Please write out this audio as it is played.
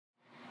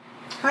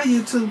Hi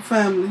YouTube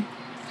family.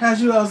 How's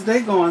you all's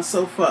day going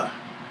so far?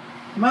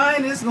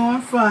 Mine is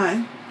going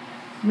fine.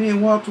 Me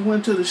and Walter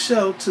went to the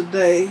show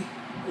today.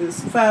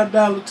 It's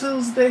 $5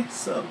 Tuesday,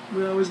 so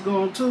we always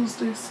go on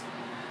Tuesdays.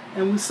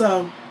 And we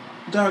saw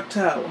Dark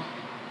Tower.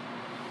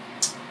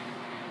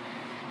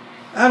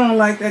 I don't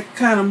like that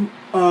kind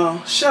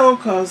of show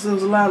because there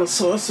was a lot of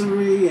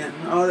sorcery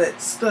and all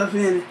that stuff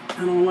in it.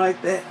 I don't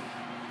like that.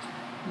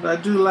 But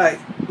I do like,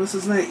 what's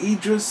his name,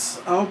 Idris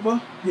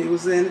Elba. He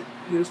was in it.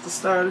 He was the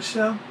star of the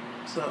show.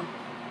 So,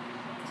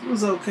 it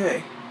was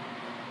okay.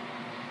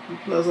 And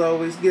plus, I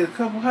always get a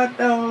couple hot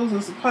dogs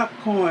and some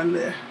popcorn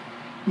there.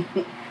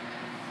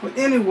 But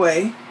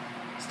anyway,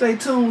 stay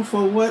tuned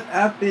for what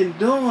I've been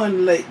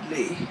doing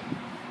lately.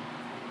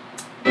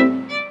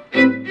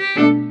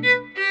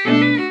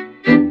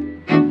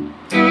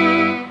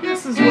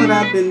 This is what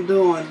I've been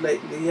doing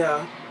lately,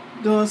 y'all.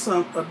 Doing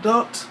some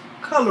adult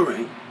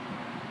coloring.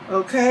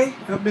 Okay,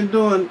 I've been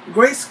doing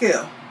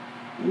grayscale.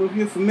 I don't know if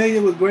you're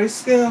familiar with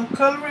grayscale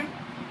coloring.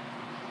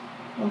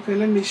 Okay,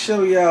 let me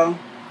show y'all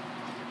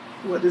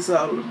what it's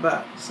all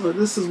about. So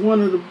this is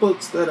one of the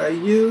books that I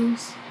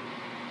use.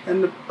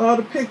 And all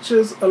the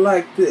pictures are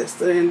like this.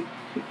 They're in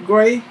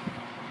gray.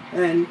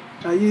 And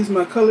I use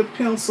my colored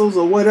pencils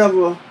or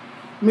whatever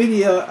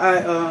media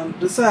I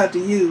decide to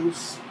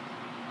use.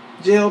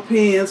 Gel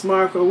pens,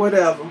 marker,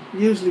 whatever.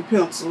 Usually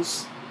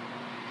pencils.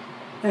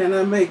 And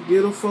I make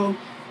beautiful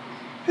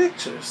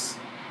pictures.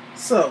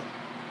 So,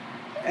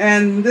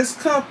 and this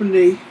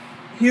company,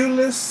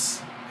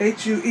 Huelish,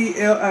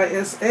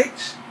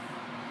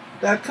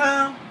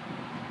 HUELISH.com,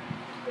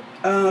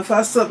 if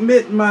I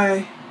submit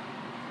my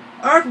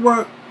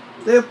artwork,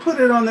 they'll put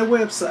it on their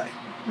website.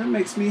 That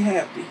makes me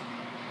happy.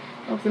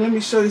 Okay, let me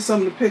show you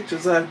some of the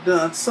pictures I've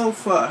done so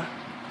far.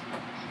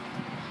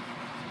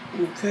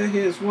 Okay,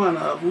 here's one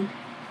of them.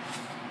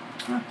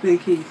 I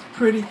think he's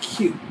pretty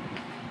cute.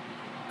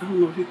 I don't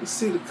know if you can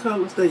see the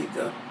colors. There you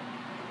go.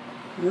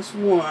 That's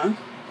one.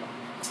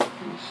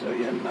 Let me show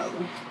you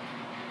another.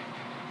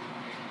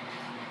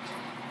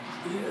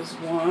 Here's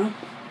one.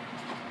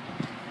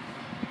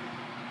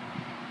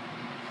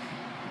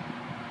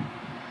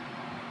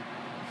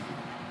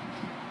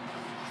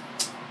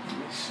 Let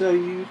me show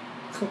you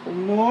a couple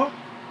more.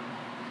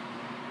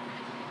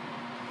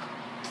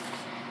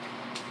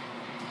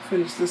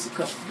 Finished this a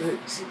couple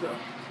days ago.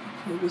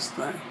 Okay, this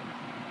thing.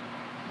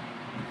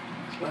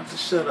 It's about to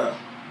shut up.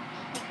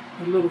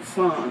 A little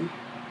fun.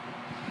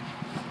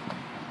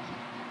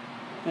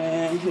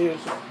 And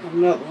here's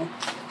another one.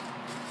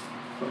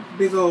 A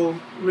big old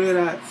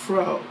red-eyed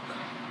frog.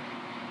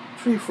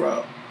 Tree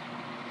frog.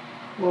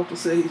 Walter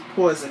said he's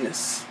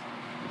poisonous.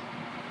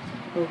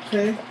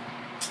 Okay.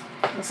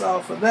 That's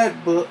all for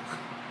that book.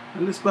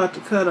 And it's about to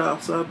cut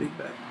off, so I'll be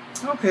back.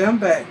 Okay, I'm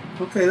back.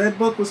 Okay, that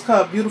book was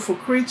called Beautiful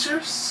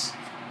Creatures.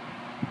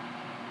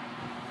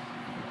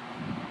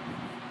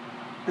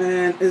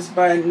 And it's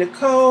by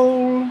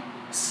Nicole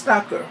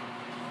Stocker.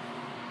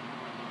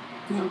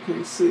 Y'all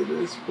can't see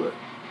this, but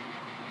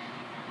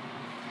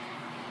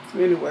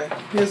anyway,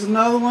 here's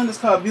another one. It's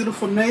called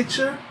Beautiful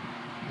Nature.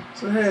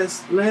 So it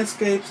has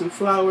landscapes and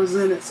flowers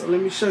in it. So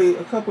let me show you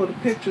a couple of the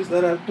pictures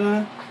that I've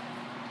done.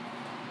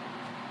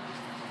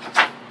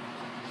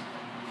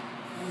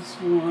 This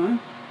one.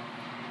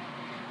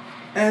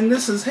 And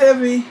this is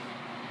heavy,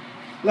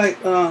 like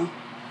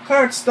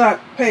cardstock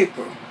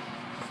paper.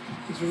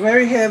 It's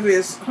very heavy.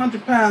 It's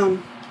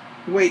 100-pound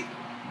weight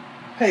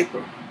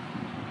paper.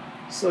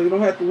 So you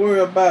don't have to worry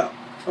about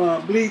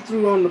bleed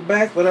through on the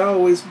back, but I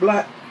always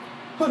put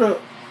a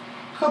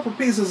couple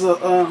pieces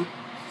of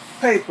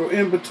paper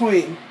in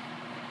between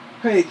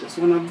pages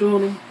when I'm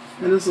doing them.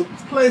 And there's a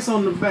place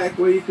on the back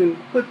where you can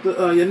put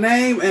your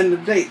name and the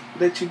date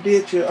that you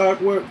did your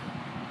artwork.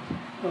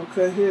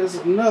 Okay, here's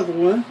another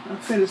one. I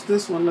finished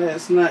this one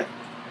last night.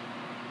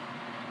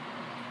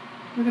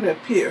 Look at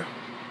that pier.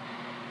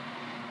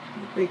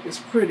 I think it's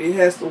pretty. It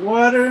has the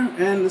water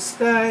and the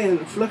sky and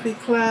the fluffy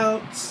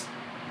clouds.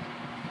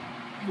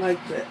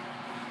 Like that.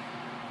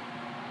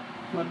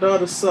 My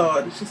daughter saw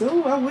it and she said,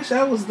 "Oh, I wish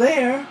I was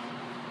there."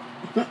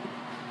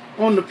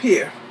 On the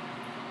pier.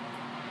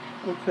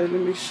 Okay,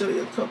 let me show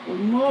you a couple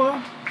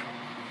more.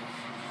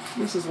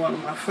 This is one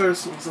of my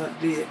first ones I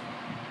did.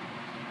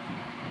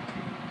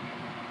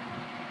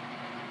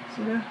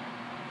 See that?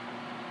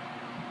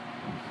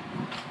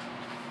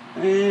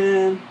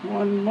 And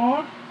one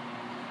more.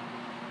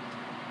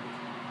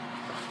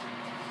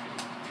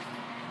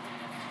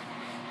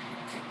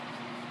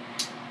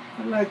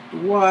 I like the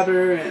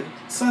water and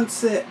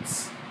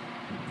sunsets.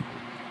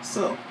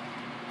 So,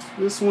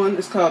 this one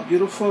is called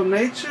Beautiful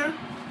Nature.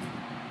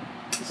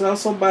 It's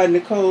also by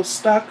Nicole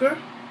Stocker.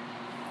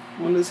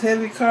 On this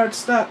heavy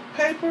cardstock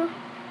paper.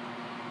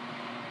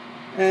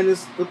 And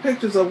the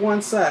pictures are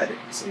one-sided.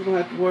 So you don't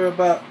have to worry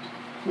about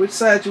which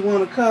side you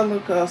want to color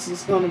because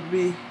it's going to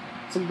be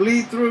some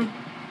bleed through. You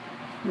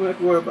don't have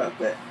to worry about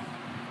that.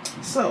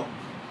 So,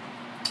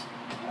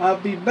 I'll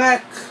be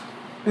back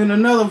in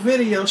another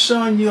video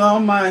showing you all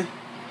my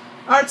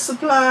art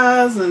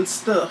supplies and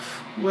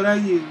stuff, what I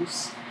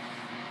use.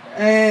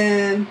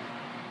 And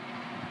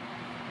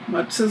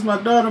Since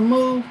my daughter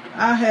moved,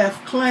 I have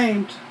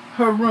claimed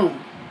her room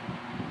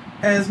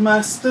as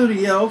my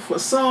studio for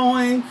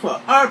sewing,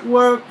 for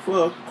artwork,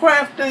 for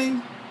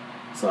crafting.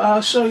 So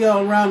I'll show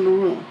y'all around the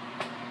room.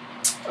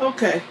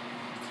 Okay.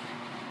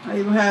 I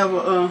even have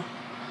a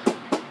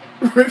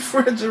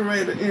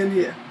refrigerator in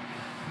here.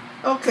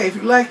 Okay, if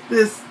you like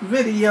this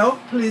video,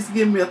 please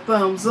give me a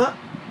thumbs up,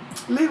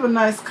 leave a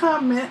nice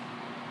comment,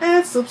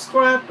 and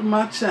subscribe to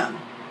my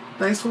channel.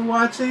 Thanks for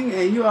watching,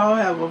 and you all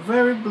have a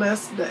very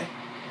blessed day.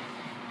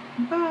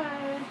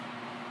 Bye.